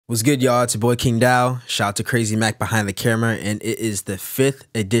What's good, y'all? It's your boy KingDow. Shout out to KrazyMak behind the camera, and it is the 5th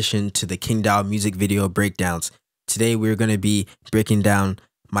edition to the KingDow music video breakdowns. Today we're going to be breaking down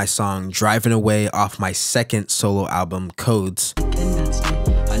my song Drivin Away off my second solo album, Codes. Driving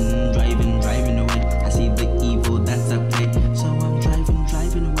away. I see the evil that's at play. So I'm driving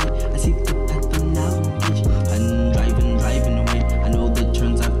away. I see the path on now page. I'm driving away. I know the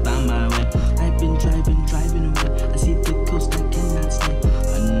turns I've found my way. I've been driving away. I see the coast I cannot stay.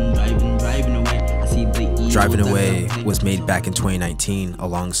 I'm driving away. I see the evil. Drivin Away was made back in 2019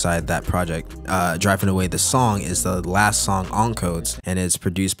 alongside that project. Drivin Away, the song, is the last song on Codes, and it's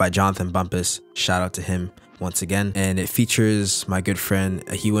produced by Jonathan Bumpus. Shout out to him once again. And it features my good friend,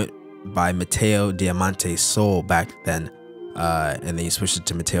 he went by Mateo Diamante Sol back then, and then he switched it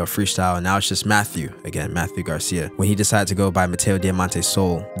to Mateo Freestyle, and now it's just Matthew Garcia. When he decided to go by Mateo Diamante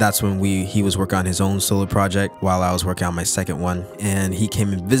Sol, that's when he was working on his own solo project while I was working on my second one, and he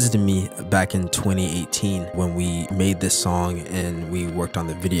came and visited me back in 2018 when we made this song and we worked on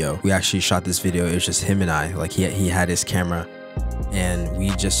the video. We actually shot this video. It was just him and I. Like, he had his camera, and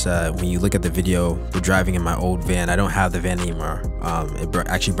we just when you look at the video, we're driving in my old van. I don't have the van anymore. It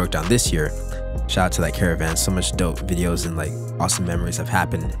actually broke down this year. Shout out to that caravan. So much dope videos and like awesome memories have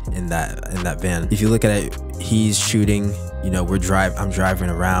happened in that van. If you look at it, he's shooting, you know, I'm driving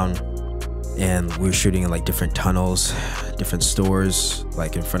around, and we're shooting in like different tunnels, different stores,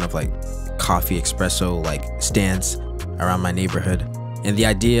 like in front of like coffee espresso like stands around my neighborhood. And the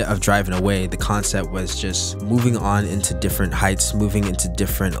idea of Drivin Away, the concept was just moving on into different heights, moving into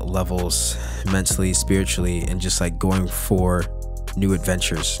different levels mentally, spiritually, and just like going for new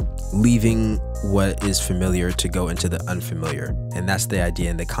adventures, leaving what is familiar to go into the unfamiliar. And that's the idea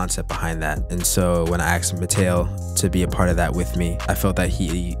and the concept behind that. And so when I asked Mateo to be a part of that with me, I felt that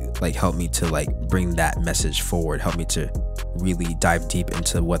he like helped me to like bring that message forward, helped me to really dive deep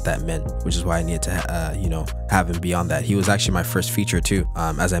into what that meant, which is why I needed to you know, have him be on that. He was actually my first feature too,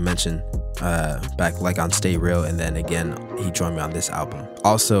 as I mentioned back like on Stay Real, and then again he joined me on this album.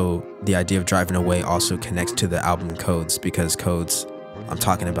 Also, the idea of Drivin Away also connects to the album Codes, because Codes, I'm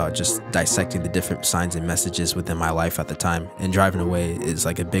talking about just dissecting the different signs and messages within my life at the time, and Drivin Away is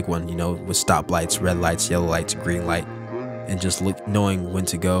like a big one, you know, with stoplights, red lights, yellow lights, green light, and just knowing when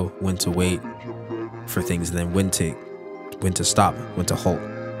to go, when to wait for things, and then when to stop, when to halt.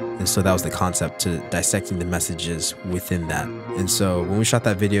 And so that was the concept, to dissecting the messages within that. And so when we shot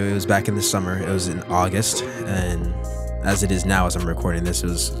that video, it was back in the summer. It was in August, and as it is now as I'm recording this, it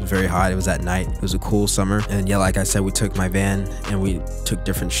was very hot. It was at night. It was a cool summer. And yeah, like I said, we took my van and we took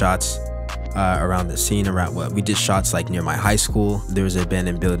different shots around the scene, around what we did shots like near my high school. There was an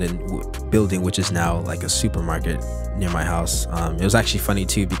abandoned building which is now like a supermarket near my house. It was actually funny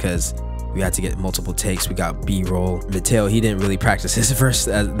too, because we had to get multiple takes. We got B-roll. Mateo, he didn't really practice his verse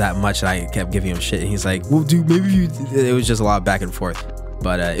that much, and I kept giving him shit, and he's like, well dude, maybe you. It was just a lot of back and forth,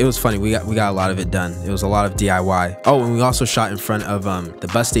 but it was funny. We got a lot of it done. It was a lot of DIY. Oh, and we also shot in front of the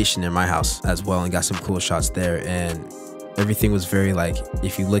bus station in my house as well, and got some cool shots there. And everything was very like,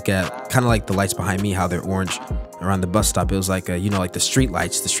 if you look at kind of like the lights behind me, how they're orange around the bus stop, it was like you know, like the street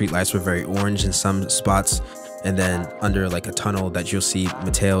lights were very orange in some spots. And then under like a tunnel that you'll see,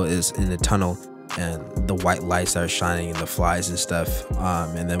 Mateo is in the tunnel, and the white lights that are shining and the flies and stuff.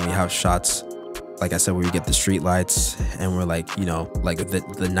 And then we have shots, like I said, where you get the street lights, and we're like, you know, like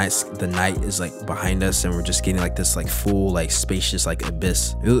the night is like behind us, and we're just getting like this like full like spacious like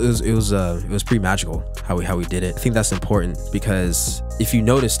abyss. It was pretty magical how we did it. I think that's important, because if you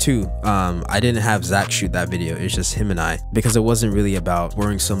notice too, I didn't have Zach shoot that video. It's just him and I, because it wasn't really about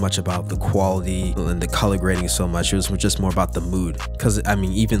worrying so much about the quality and the color grading so much. It was just more about the mood. Because I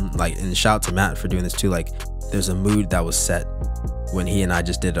mean, even like, and shout out to Matt for doing this too, like there's a mood that was set when he and I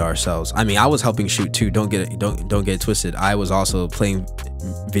just did it ourselves. I mean, I was helping shoot too. Don't get it twisted. I was also playing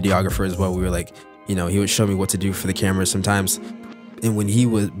videographer as well. We were like, you know, he would show me what to do for the camera sometimes, and when he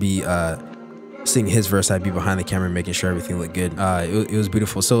would be singing his verse, I'd be behind the camera making sure everything looked good. It was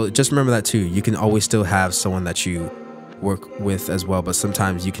beautiful. So just remember that too. You can always still have someone that you work with as well, but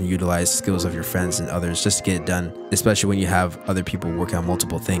sometimes you can utilize skills of your friends and others just to get it done, especially when you have other people working on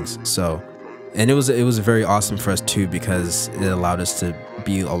multiple things. So, and it was very awesome for us too, because it allowed us to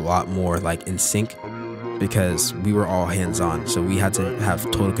be a lot more like in sync, because we were all hands-on. So we had to have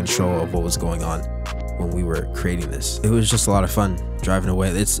total control of what was going on when we were creating this. It was just a lot of fun. Drivin Away,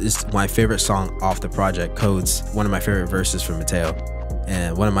 it's my favorite song off the project, Codes. One of my favorite verses from Mateo,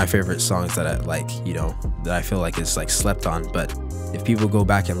 and one of my favorite songs that I like, you know, that I feel like is like slept on. But if people go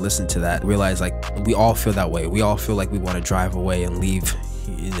back and listen to that, realize like we all feel that way. We all feel like we want to drive away and leave,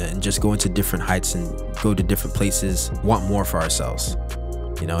 and just go into different heights and go to different places, want more for ourselves.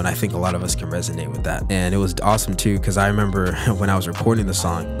 you know, and I think a lot of us can resonate with that. And it was awesome too, because I remember when I was recording the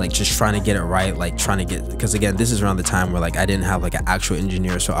song, like just trying to get it right, like trying to get, because again, this is around the time where like I didn't have like an actual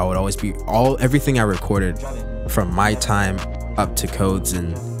engineer, so I would always be everything I recorded from my time up to codes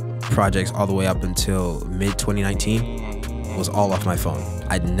and projects all the way up until mid 2019 was all off my phone.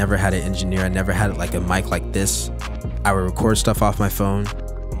 I'd never had an engineer. I never had like a mic like this. I would record stuff off my phone.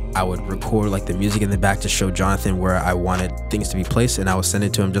 I would record like the music in the back to show Jonathan where I wanted things to be placed, and I would send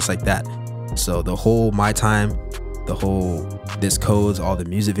it to him just like that. So the whole my time, the whole this codes, all the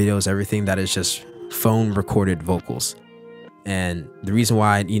music videos, everything, that is just phone recorded vocals. And the reason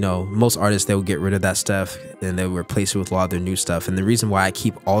why, you know, most artists, they will get rid of that stuff and they will replace it with a lot of their new stuff. And the reason why I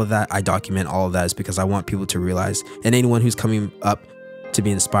keep all of that, I document all of that, is because I want people to realize, and anyone who's coming up, to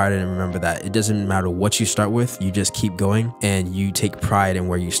be inspired and remember that it doesn't matter what you start with, you just keep going and you take pride in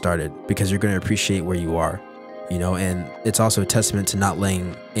where you started, because you're going to appreciate where you are, you know. And it's also a testament to not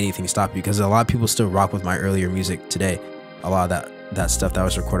letting anything stop you, because a lot of people still rock with my earlier music today. A lot of that stuff that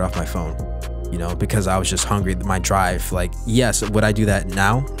was recorded off my phone, you know, because I was just hungry, my drive. Like, yes, would I do that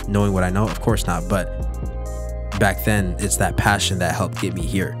now knowing what I know? Of course not. But back then, it's that passion that helped get me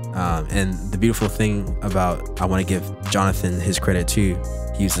here. And the beautiful thing about, I want to give Jonathan his credit too.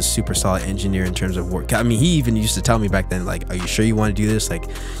 He was a super solid engineer in terms of work. I mean, he even used to tell me back then, like, are you sure you want to do this? Like,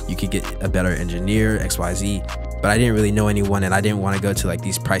 you could get a better engineer, XYZ. But I didn't really know anyone, and I didn't want to go to like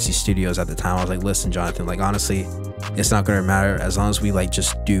these pricey studios at the time. I was like, listen, Jonathan, like, honestly, it's not gonna matter as long as we like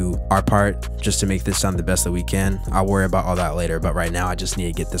just do our part just to make this sound the best that we can. I'll worry about all that later, but right now I just need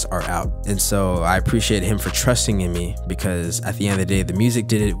to get this art out. And so I appreciate him for trusting in me, because at the end of the day, the music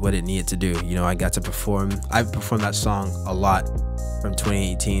did what it needed to do. You know, I got to perform. I've performed that song a lot from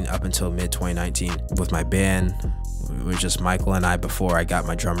 2018 up until mid 2019 with my band. It was just Michael and I before I got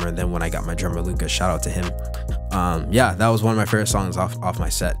my drummer, and then when I got my drummer Lucas, shout out to him. Yeah, that was one of my favorite songs off my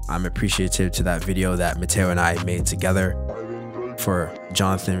set. I'm appreciative to that video that Mateo and I made together, for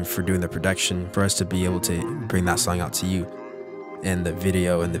Jonathan for doing the production, for us to be able to bring that song out to you, and the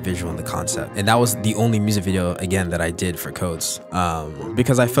video and the visual and the concept. And that was the only music video, again, that I did for Codes,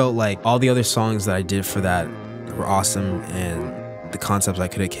 because I felt like all the other songs that I did for that were awesome, and the concepts I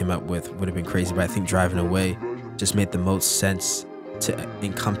could have came up with would have been crazy, but I think Drivin Away just made the most sense to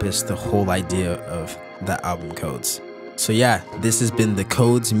encompass the whole idea of that album Codes. So yeah, this has been the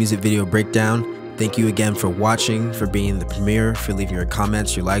Codes music video breakdown. Thank you again for watching, for being in the premiere, for leaving your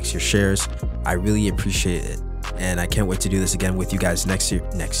comments, your likes, your shares. I really appreciate it, and I can't wait to do this again with you guys next week.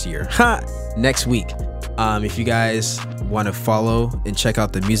 If you guys want to follow and check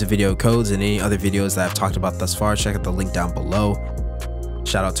out the music video Codes and any other videos that I've talked about thus far, check out the link down below.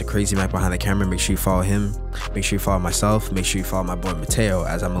 Shout out to KrazyMak behind the camera. Make sure you follow him. Make sure you follow myself. Make sure you follow my boy Mateo,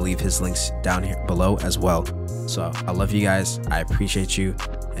 as I'm gonna leave his links down here below as well. So I love you guys. I appreciate you.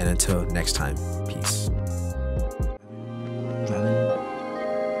 And until next time, peace.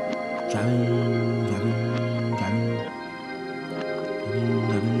 Driving.